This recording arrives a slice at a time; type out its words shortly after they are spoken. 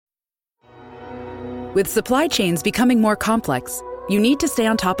With supply chains becoming more complex, you need to stay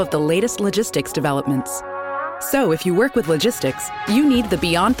on top of the latest logistics developments. So if you work with logistics, you need the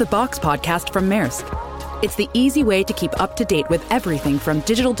Beyond the Box podcast from Maersk. It's the easy way to keep up to date with everything from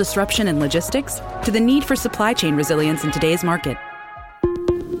digital disruption in logistics to the need for supply chain resilience in today's market.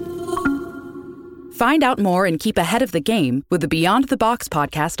 Find out more and keep ahead of the game with the Beyond the Box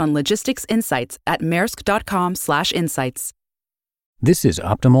podcast on logistics insights at maersk.com/insights. This is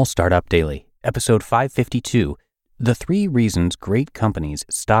Optimal Startup Daily, episode 552, The 3 Reasons Great Companies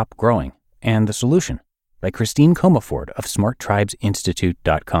Stop Growing and the Solution, by Christine Comaford of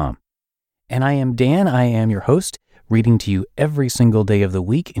smarttribesinstitute.com. And I am Dan, I am your host, reading to you every single day of the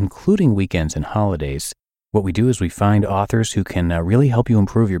week, including weekends and holidays. What we do is we find authors who can really help you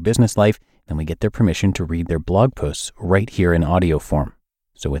improve your business life, and we get their permission to read their blog posts right here in audio form.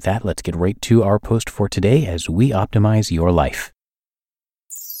 So with that, let's get right to our post for today as we optimize your life.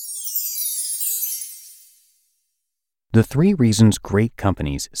 The 3 Reasons Great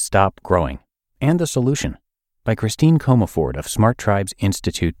Companies Stop Growing and the Solution, by Christine Comaford of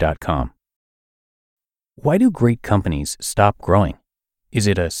smarttribesinstitute.com. Why do great companies stop growing? Is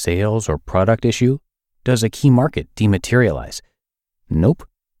it a sales or product issue? Does a key market dematerialize? Nope.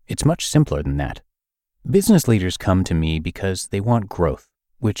 It's much simpler than that. Business leaders come to me because they want growth,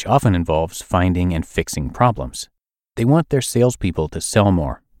 which often involves finding and fixing problems. They want their salespeople to sell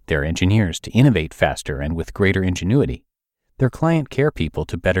more, their engineers to innovate faster and with greater ingenuity, their client care people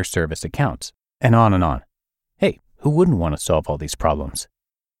to better service accounts, and on and on. Hey, who wouldn't want to solve all these problems?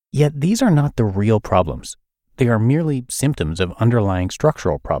 Yet these are not the real problems. They are merely symptoms of underlying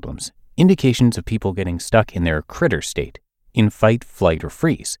structural problems, indications of people getting stuck in their critter state, in fight, flight, or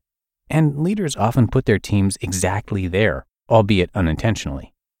freeze. And leaders often put their teams exactly there, albeit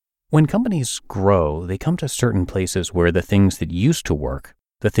unintentionally. When companies grow, they come to certain places where the things that used to work,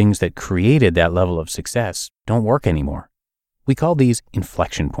 the things that created that level of success, don't work anymore. We call these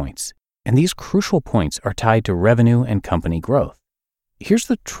inflection points, and these crucial points are tied to revenue and company growth. Here's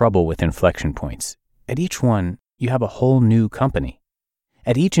the trouble with inflection points. At each one, you have a whole new company.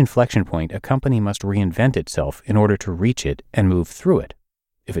 At each inflection point, a company must reinvent itself in order to reach it and move through it.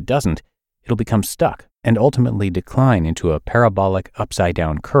 If it doesn't, it'll become stuck and ultimately decline into a parabolic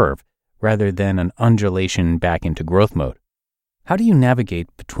upside-down curve rather than an undulation back into growth mode. How do you navigate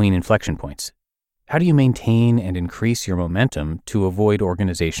between inflection points? How do you maintain and increase your momentum to avoid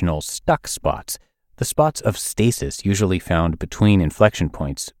organizational stuck spots, the spots of stasis usually found between inflection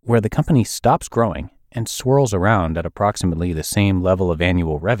points where the company stops growing and swirls around at approximately the same level of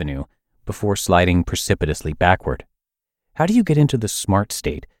annual revenue before sliding precipitously backward? How do you get into the smart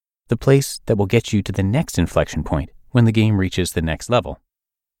state, the place that will get you to the next inflection point when the game reaches the next level?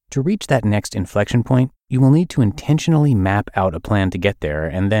 To reach that next inflection point, you will need to intentionally map out a plan to get there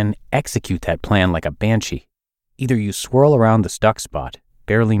and then execute that plan like a banshee. Either you swirl around the stuck spot,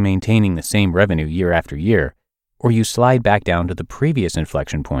 barely maintaining the same revenue year after year, or you slide back down to the previous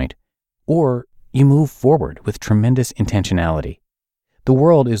inflection point, or you move forward with tremendous intentionality. The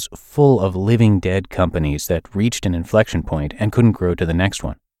world is full of living dead companies that reached an inflection point and couldn't grow to the next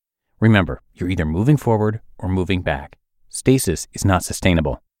one. Remember, you're either moving forward or moving back. Stasis is not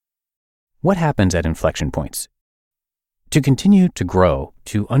sustainable. What happens at inflection points? To continue to grow,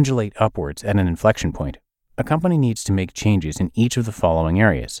 to undulate upwards at an inflection point, a company needs to make changes in each of the following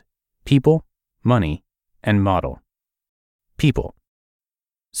areas: people, money, and model. People.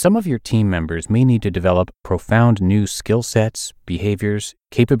 Some of your team members may need to develop profound new skill sets, behaviors,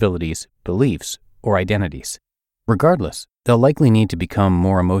 capabilities, beliefs, or identities. Regardless, they'll likely need to become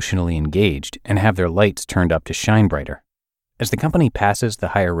more emotionally engaged and have their lights turned up to shine brighter. As the company passes the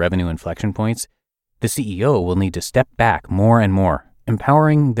higher revenue inflection points, the CEO will need to step back more and more,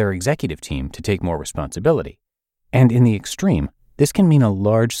 empowering their executive team to take more responsibility. And in the extreme, this can mean a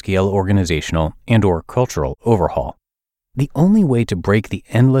large-scale organizational and/or cultural overhaul. The only way to break the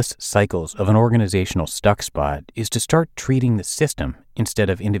endless cycles of an organizational stuck spot is to start treating the system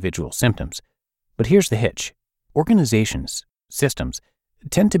instead of individual symptoms. But here's the hitch. Organizations, systems,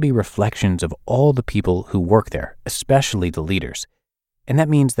 tend to be reflections of all the people who work there, especially the leaders. And that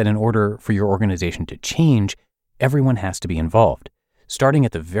means that in order for your organization to change, everyone has to be involved, starting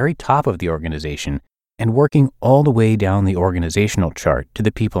at the very top of the organization and working all the way down the organizational chart to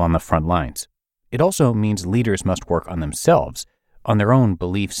the people on the front lines. It also means leaders must work on themselves, on their own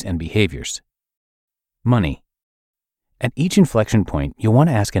beliefs and behaviors. Money. At each inflection point, you'll want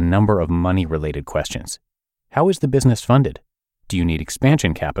to ask a number of money-related questions. How is the business funded? Do you need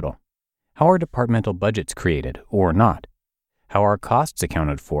expansion capital? How are departmental budgets created or not? How are costs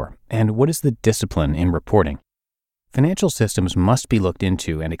accounted for? And what is the discipline in reporting? Financial systems must be looked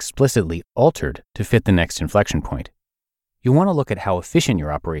into and explicitly altered to fit the next inflection point. You want to look at how efficient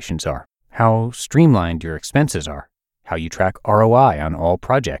your operations are, how streamlined your expenses are, how you track ROI on all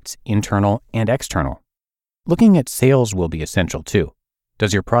projects, internal and external. Looking at sales will be essential too.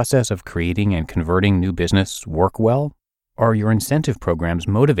 Does your process of creating and converting new business work well? Are your incentive programs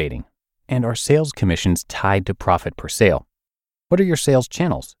motivating? And are sales commissions tied to profit per sale? What are your sales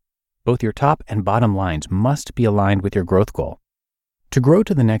channels? Both your top and bottom lines must be aligned with your growth goal. To grow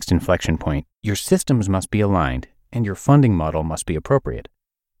to the next inflection point, your systems must be aligned and your funding model must be appropriate.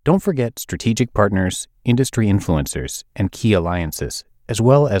 Don't forget strategic partners, industry influencers, and key alliances, as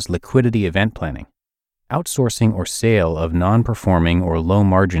well as liquidity event planning. Outsourcing or sale of non-performing or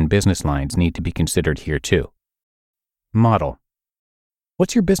low-margin business lines need to be considered here too. Model.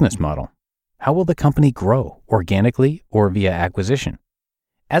 What's your business model? How will the company grow, organically or via acquisition?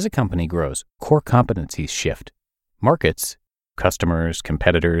 As a company grows, core competencies shift. Markets, customers,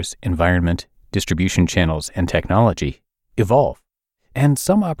 competitors, environment, distribution channels, and technology evolve, and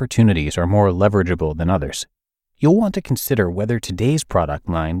some opportunities are more leverageable than others. You'll want to consider whether today's product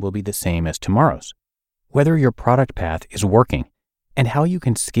line will be the same as tomorrow's, whether your product path is working, and how you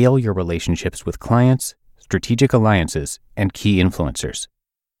can scale your relationships with clients, strategic alliances, and key influencers.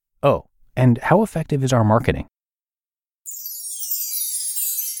 Oh, and how effective is our marketing?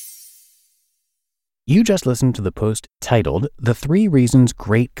 You just listened to the post titled "The 3 Reasons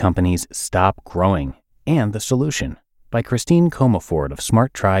Great Companies Stop Growing and the Solution" by Christine Comaford of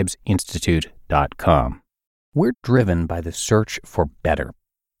SmartTribesInstitute.com. We're driven by the search for better.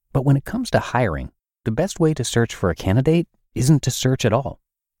 But when it comes to hiring, the best way to search for a candidate isn't to search at all.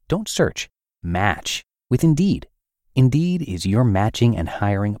 Don't search, match with Indeed. Indeed is your matching and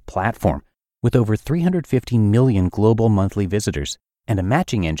hiring platform with over 350 million global monthly visitors and a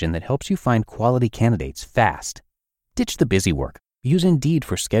matching engine that helps you find quality candidates fast. Ditch the busy work. Use Indeed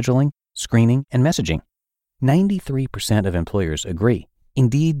for scheduling, screening, and messaging. 93% of employers agree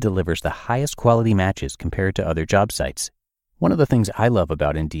Indeed delivers the highest quality matches compared to other job sites. One of the things I love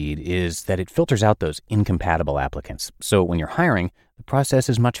about Indeed is that it filters out those incompatible applicants. So when you're hiring, the process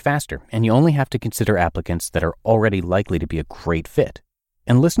is much faster, and you only have to consider applicants that are already likely to be a great fit.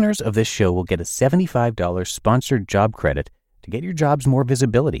 And listeners of this show will get a $75 sponsored job credit to get your jobs more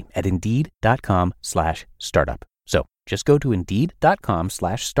visibility at Indeed.com/startup. So just go to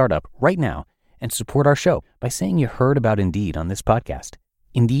Indeed.com/startup right now and support our show by saying you heard about Indeed on this podcast.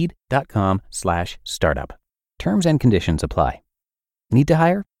 Indeed.com/startup. Terms and conditions apply. Need to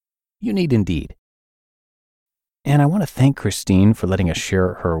hire? You need Indeed. And I want to thank Christine for letting us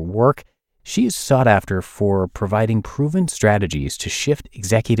share her work. She is sought after for providing proven strategies to shift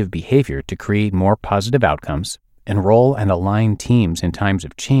executive behavior to create more positive outcomes, enroll and align teams in times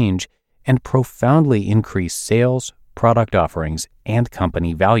of change, and profoundly increase sales, product offerings, and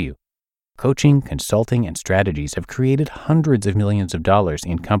company value. Coaching, consulting, and strategies have created hundreds of millions of dollars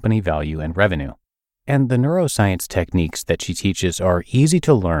in company value and revenue. And the neuroscience techniques that she teaches are easy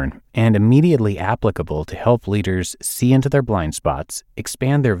to learn and immediately applicable to help leaders see into their blind spots,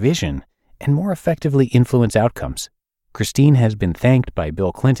 expand their vision, and more effectively influence outcomes. Christine has been thanked by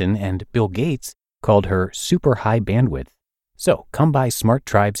Bill Clinton, and Bill Gates called her super high bandwidth. So come by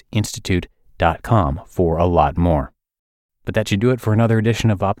SmartTribesInstitute.com for a lot more. But that should do it for another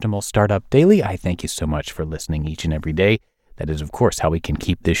edition of Optimal Startup Daily. I thank you so much for listening each and every day. That is, of course, how we can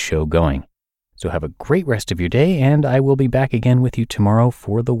keep this show going. So have a great rest of your day, and I will be back again with you tomorrow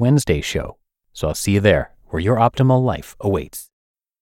for the Wednesday show. So I'll see you there, where your optimal life awaits.